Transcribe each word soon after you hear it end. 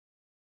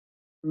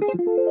In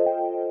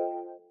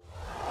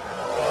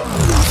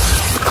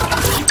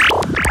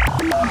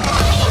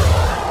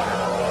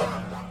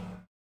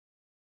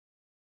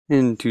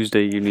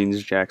Tuesday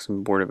evening's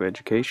Jackson Board of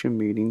Education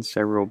meeting,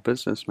 several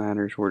business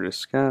matters were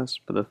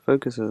discussed, but the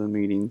focus of the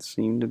meeting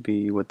seemed to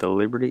be what the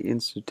Liberty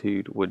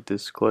Institute would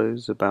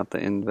disclose about the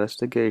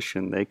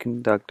investigation they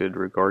conducted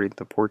regarding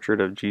the portrait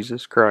of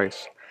Jesus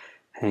Christ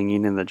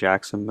hanging in the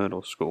Jackson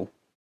Middle School.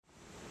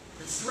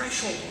 The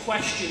threshold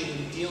question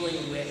when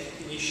dealing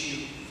with an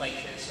issue like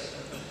this,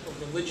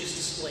 a religious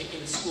display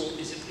in a school,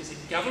 is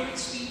it government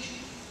speech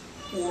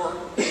or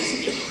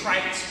is it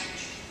private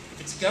speech? If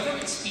it's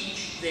government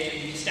speech, then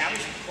the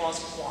Establishment Clause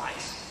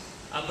applies.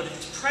 But if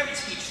it's private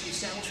speech, the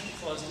Establishment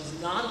Clause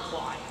does not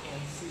apply,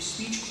 and the Free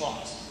Speech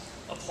Clause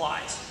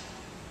applies.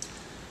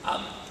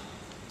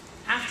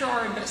 After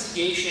our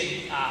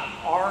investigation,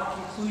 our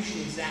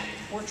conclusion is that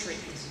the portrait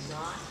is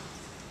not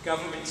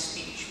government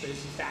speech, but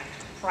is in fact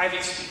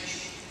private speech.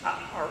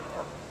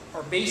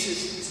 Our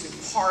basis, at least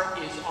in part,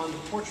 is on the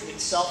portrait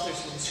itself.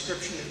 There's an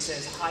inscription that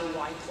says High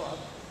Y Club.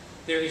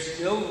 There is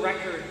no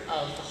record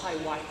of the High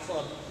Y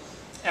Club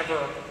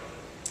ever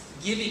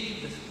giving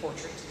the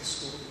portrait to the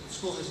school. The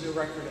school has no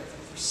record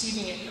of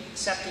receiving it, of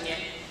accepting it.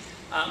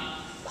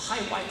 The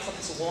High Y Club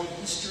has a long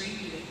history,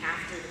 even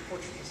after the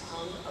portrait was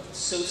hung, of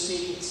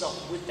associating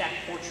itself with that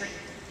portrait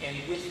and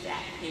with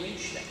that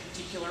image, that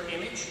particular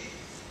image.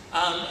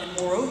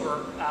 And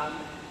moreover,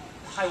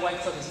 the High Y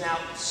Club has now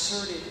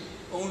asserted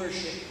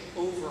ownership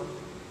over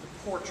the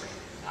portrait.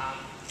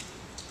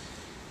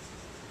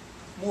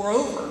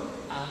 Moreover,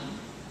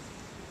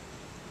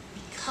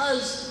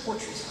 because the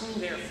portrait is hung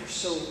there for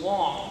so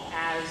long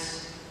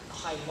as the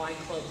High Y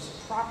Club's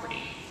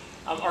property,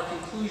 our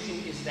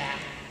conclusion is that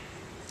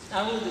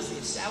not only does the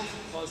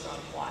Establishment Clause not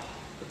apply,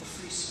 but the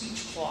Free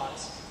Speech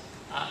Clause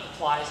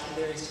applies, and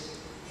there has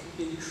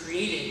been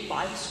created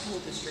by the school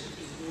district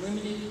a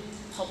limited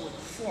public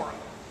forum,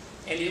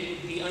 and it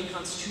would be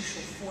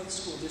unconstitutional for the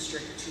school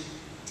district to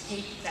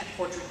take that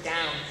portrait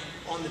down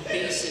on the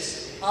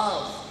basis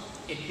of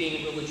it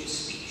being religious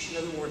speech. In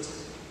other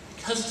words,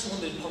 because it's a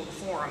limited public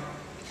forum,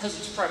 because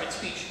it's private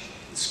speech,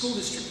 the school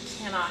district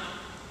cannot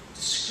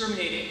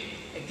discriminate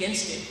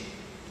against it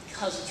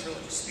because it's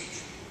religious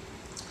speech.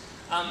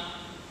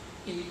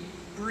 In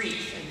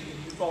brief, and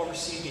you've all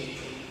received a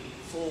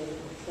full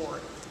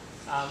report,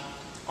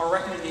 our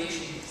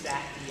recommendation is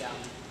that the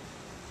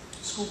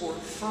school board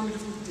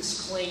affirmatively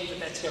disclaim that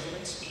that's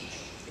government speech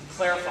and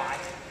clarify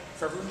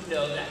for everyone to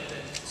know that the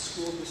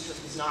school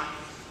district is not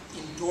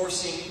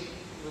endorsing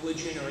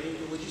religion or any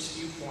religious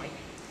viewpoint,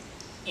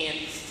 and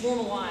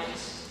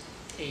formalize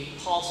a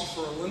policy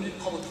for a limited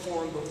public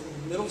forum both in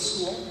the middle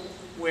school,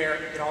 where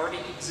it already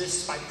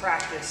exists by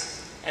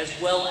practice, as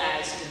well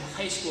as in the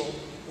high school,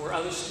 where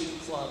other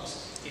student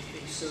clubs, if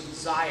they so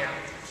desire,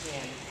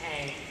 can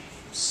hang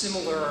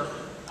similar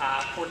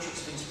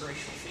portraits of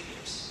inspirational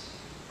figures.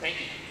 Thank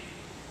you.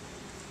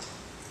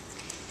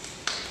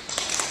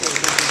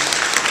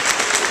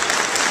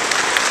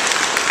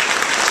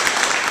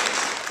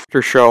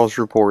 After Shaw's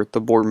report,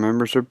 the board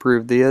members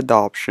approved the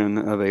adoption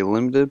of a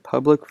limited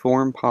public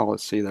forum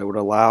policy that would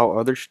allow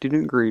other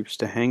student groups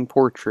to hang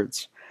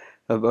portraits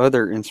of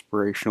other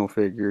inspirational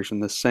figures in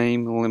the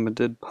same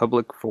limited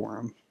public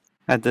forum.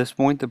 At this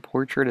point, the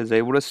portrait is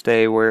able to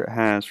stay where it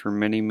has for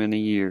many, many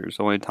years.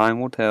 Only time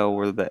will tell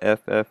whether the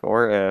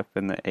FFRF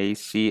and the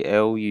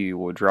ACLU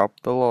will drop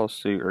the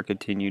lawsuit or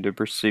continue to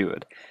pursue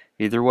it.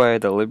 Either way,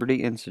 the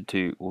Liberty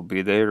Institute will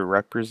be there to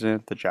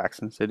represent the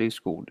Jackson City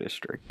School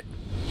District.